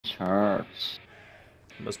hurts.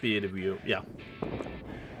 Must be the view. Yeah.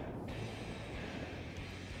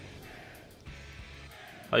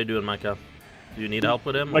 How you doing, Micah? Do you need help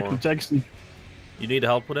with him? Michael or? Jackson. You need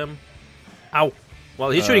help with him? Ow!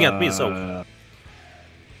 Well, he's shooting at me, so...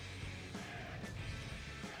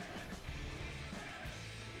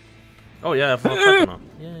 Oh yeah, I fought back now.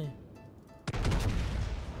 Yay.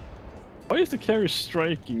 Why is the carry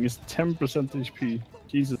striking? It's 10% HP.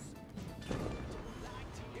 Jesus.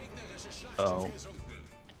 Oh.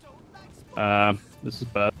 This is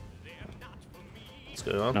bad. What's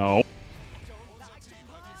going on? No.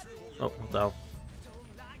 Oh, what the hell?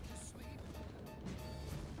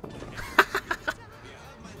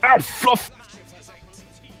 Ow, fluff!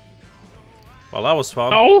 Well, that was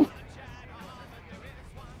fun. No!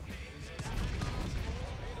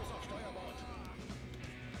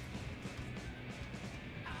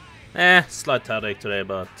 Slight headache today,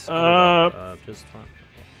 but just fine.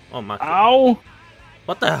 Oh my! Ow!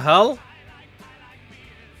 What the hell?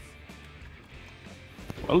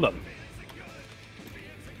 Well done.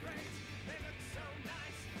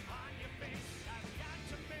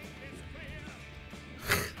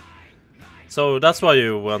 So that's why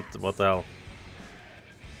you went. What the hell?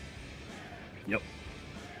 Yep.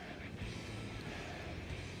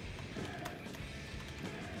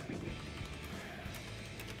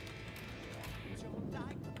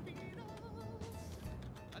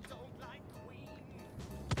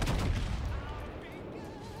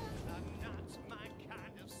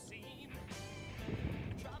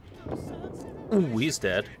 Ooh, he's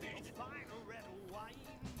dead.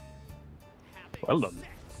 Well done.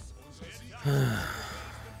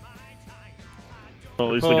 Well,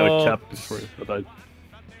 at least I got a cap before I died.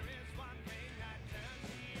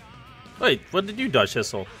 Wait, what did you dodge,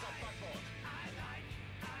 Hissel?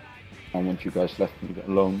 I want you guys left me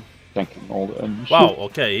alone, tanking all the enemies. Wow,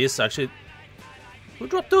 okay, he's actually... Who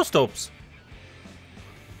dropped those topes?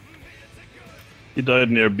 He died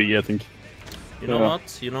near B, I think. You know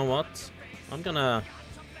what? You know what? I'm gonna...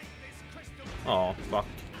 Oh, fuck.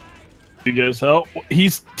 You guys help?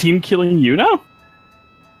 He's team killing you now?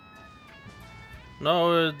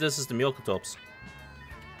 No, this is the Miyoko tops.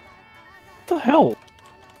 What the hell?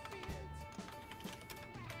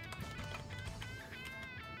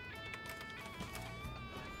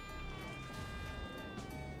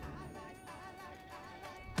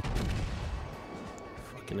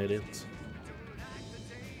 Fucking idiot.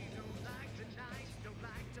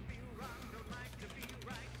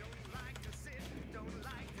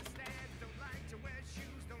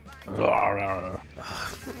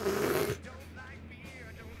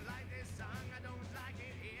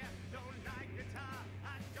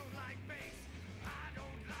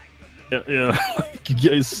 Yeah. You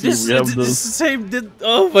guys see we have This this. same did.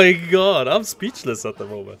 Oh my god, I'm speechless at the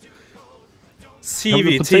moment.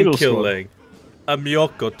 CV potato team squad. killing. A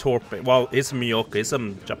Miyoko torping. Well, it's Miyoko. It's a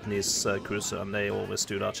Japanese cruiser, and they always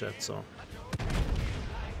do that shit. So.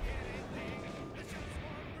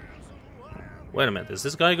 Wait a minute, is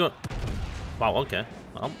this guy going? Wow, okay.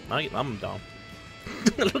 I'm down.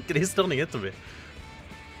 Look at he's turning into me.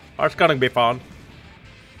 It's gonna be fun.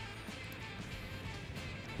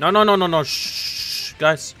 No. Shh.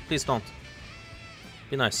 Guys, please don't.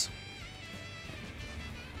 Be nice.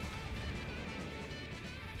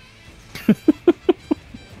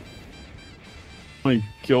 My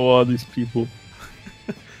god, these people.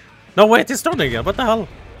 No, wait, he's turning again. What the hell?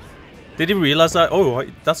 Did he realize that? Oh,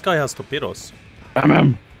 that guy has torpedoes. Bam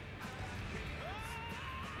him!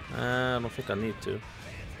 I don't think I need to.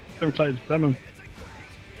 Bam Clyde, bam him.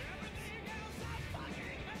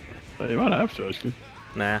 You might have to, actually.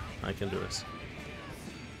 Nah, I can do this.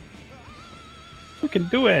 You can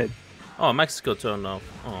do it! Oh, Mexico turned off.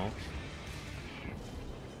 Oh.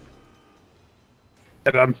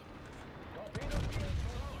 Bam.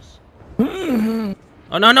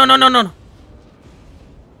 Oh, no.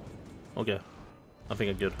 Okay. I think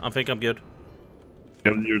I'm good.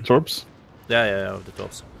 You have your torps? Yeah, the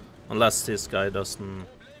tops. Unless this guy doesn't...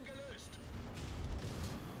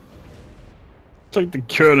 It's like the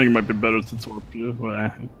curling might be better to torp you.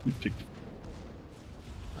 Well, you pick.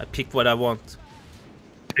 I pick what I want.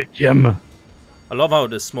 Pick him. I love how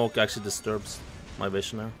the smoke actually disturbs my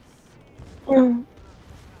vision now.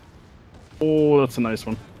 Oh, that's a nice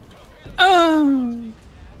one.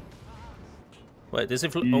 Wait, is he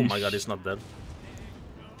oh my god, he's not dead.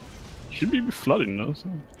 Should be flooding though. So.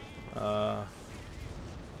 Oh,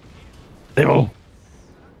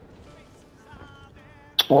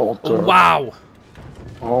 Oh, wow!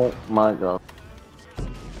 Oh my god.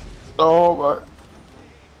 Oh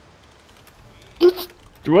my.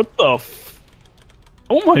 What the f...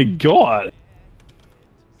 Oh my god!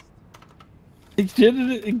 He did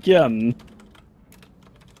it again.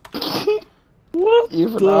 What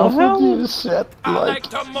Even the after hell? you said, I like, like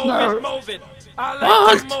to move no. it, move it. I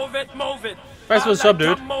like to move it, move it. Thanks for the sub,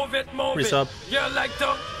 dude. Move it, move it. Resub. You like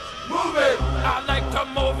to move it. I like to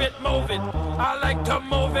move it, move it. I like to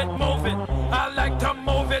move it, move it. I like to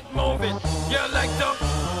move it, move it. You like to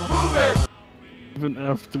move it. Even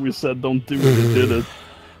after we said don't do it, he did it.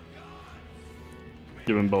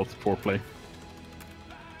 Give them both foreplay.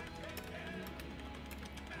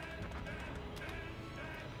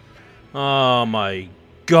 Oh my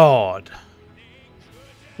god.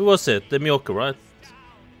 Who was it? The Miyoko, right?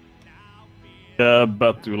 Yeah,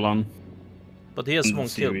 Batulan. But he has one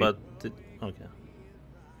kill, CV. but... Okay.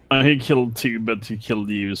 He killed 2, but he killed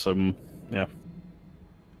you, so yeah.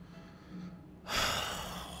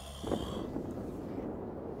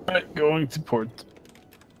 Alright, going to port.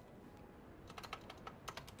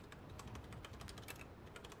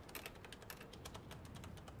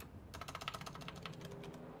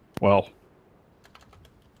 Well.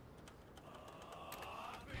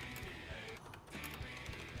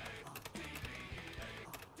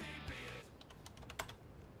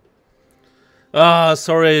 Ah,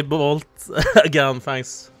 sorry, Bolt. Again,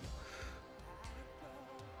 thanks.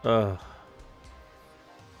 I'm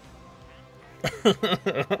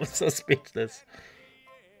so speechless.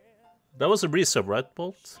 That was a resub, right,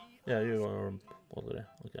 Bolt? Yeah, you are already.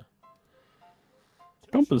 Okay.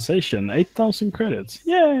 Compensation, 8,000 credits.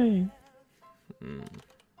 Yay! 2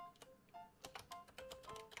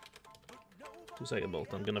 seconds, Bolt.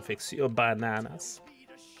 I'm gonna fix your bananas.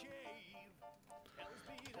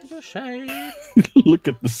 The shape. Look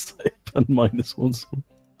at the save and -1.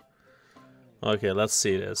 Okay, let's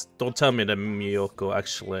see this. Don't tell me the Miyoko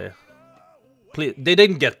actually... Please, they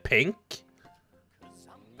didn't get pink?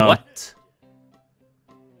 No. What?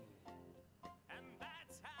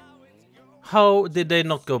 How did they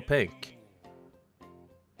not go pink?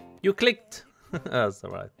 You clicked. That's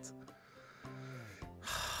alright.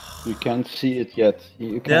 You can't see it yet.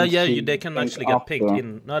 You can't see they can pink actually get pink after.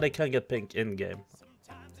 in... No, they can get pink in-game.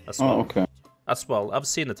 As well. Oh, okay. As well, I've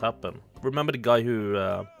seen it happen. Remember the guy who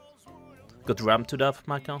got rammed to death,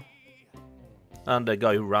 Macca? And the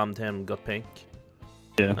guy who rammed him got pink.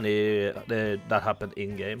 Yeah. And that happened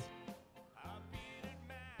in-game.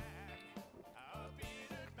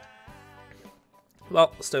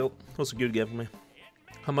 Well, still, it was a good game for me.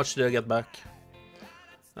 How much did I get back?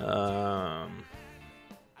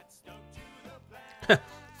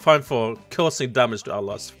 Fine for causing damage to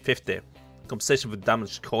allies, 50. Compensation for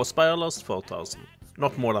damage caused by allies, 4,000.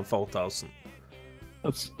 Not more than 4,000.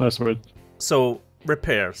 That's right. So,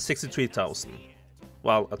 repair, 63,000.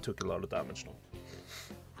 Well, I took a lot of damage now.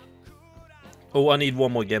 Oh, I need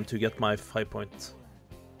one more game to get my 5 point.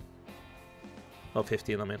 Oh,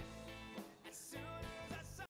 15, I mean.